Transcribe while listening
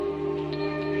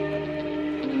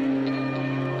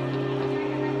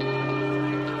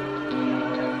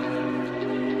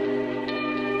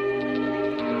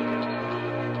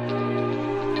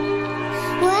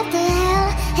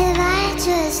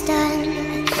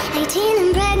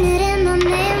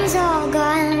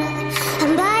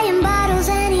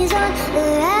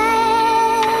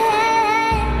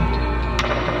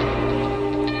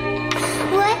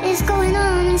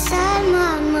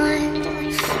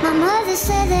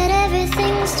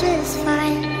just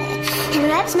fine, and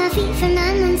wraps my feet for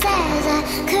none and says I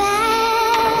cry.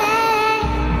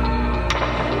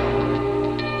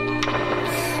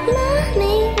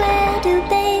 Mommy, where do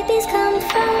babies come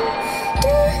from?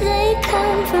 Do they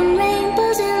come from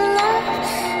rainbows in love?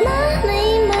 Mommy,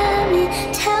 mommy,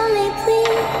 tell me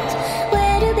please,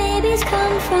 where do babies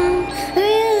come from?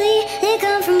 Really, they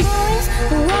come from boys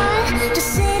who want to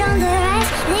sit on their ass.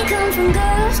 They come from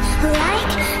girls who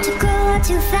like to grow up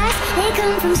too fast. They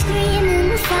come from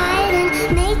screaming, fighting,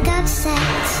 make-up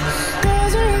sex.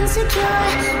 Girls are insecure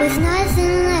with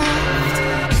nothing left.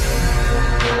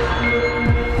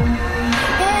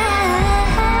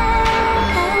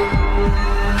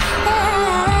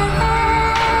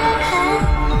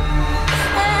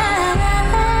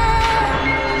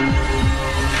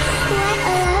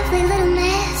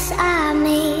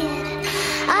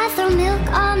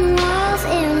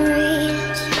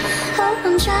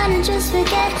 Trying to just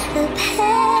forget the pain.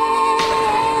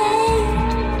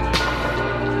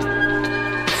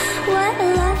 What a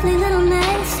lovely little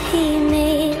mess he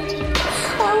made.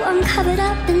 Oh, I'm covered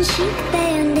up in chic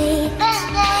band-aids.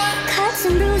 Cuts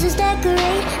and bruises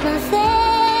decorate my face.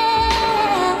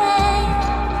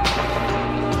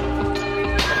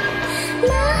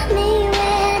 Mommy,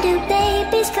 where do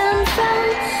babies come from?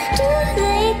 Do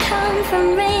they come from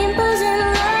rainbows and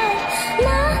love?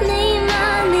 Mommy,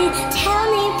 mommy, tell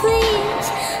me please,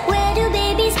 where do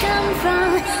babies come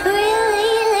from? Really,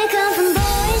 they come from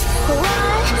boys who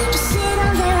want to sit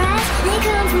on their ass. They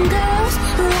come from girls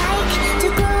who like to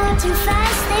grow up too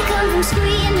fast. They come from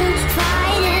screaming,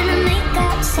 fighting, and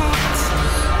make-up sex.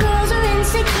 Girls are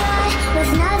insecure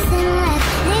with nothing left.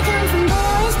 They come from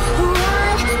boys who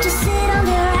want to sit on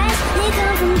their ass. They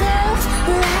come from girls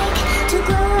who like to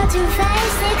grow up too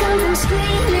fast. They come from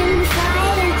screaming,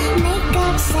 fighting,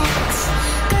 make-up sex.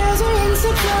 Girls are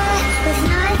insecure with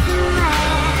nothing left.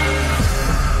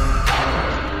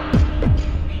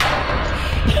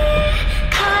 Here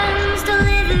comes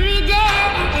delivery day.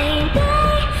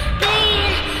 Baby,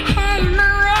 head in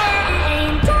my way.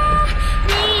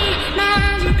 Daddy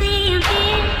magically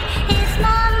appeared. It's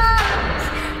my mom's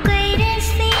greatest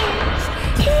fears.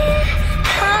 Here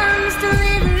comes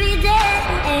delivery day.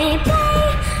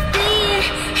 Baby,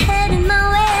 head in my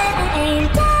way.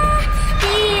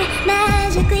 Daddy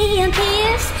magically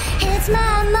appears. It's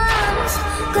my mom's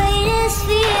greatest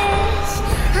fears.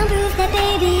 I'm proof that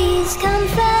babies come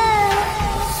first.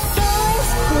 Boys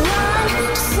who want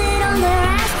to sit on their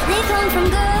ass. They come from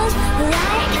girls who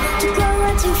like to grow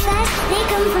up too fast. They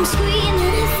come from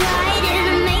screaming, fighting,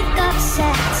 and make-up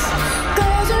sex.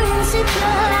 Girls are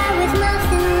insecure with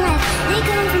nothing left. They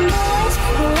come from boys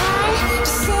who want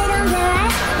to sit on their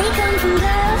ass. They come from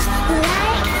girls who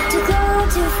like to grow up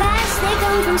too fast. They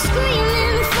come from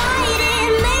screaming,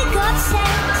 fighting, make-up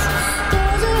sex.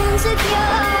 Girls are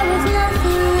insecure with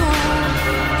nothing left.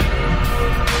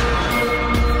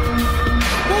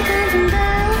 They come from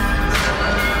girls.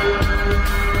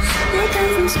 They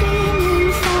come from screaming,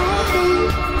 fighting.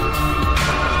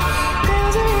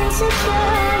 Girls are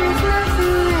insecure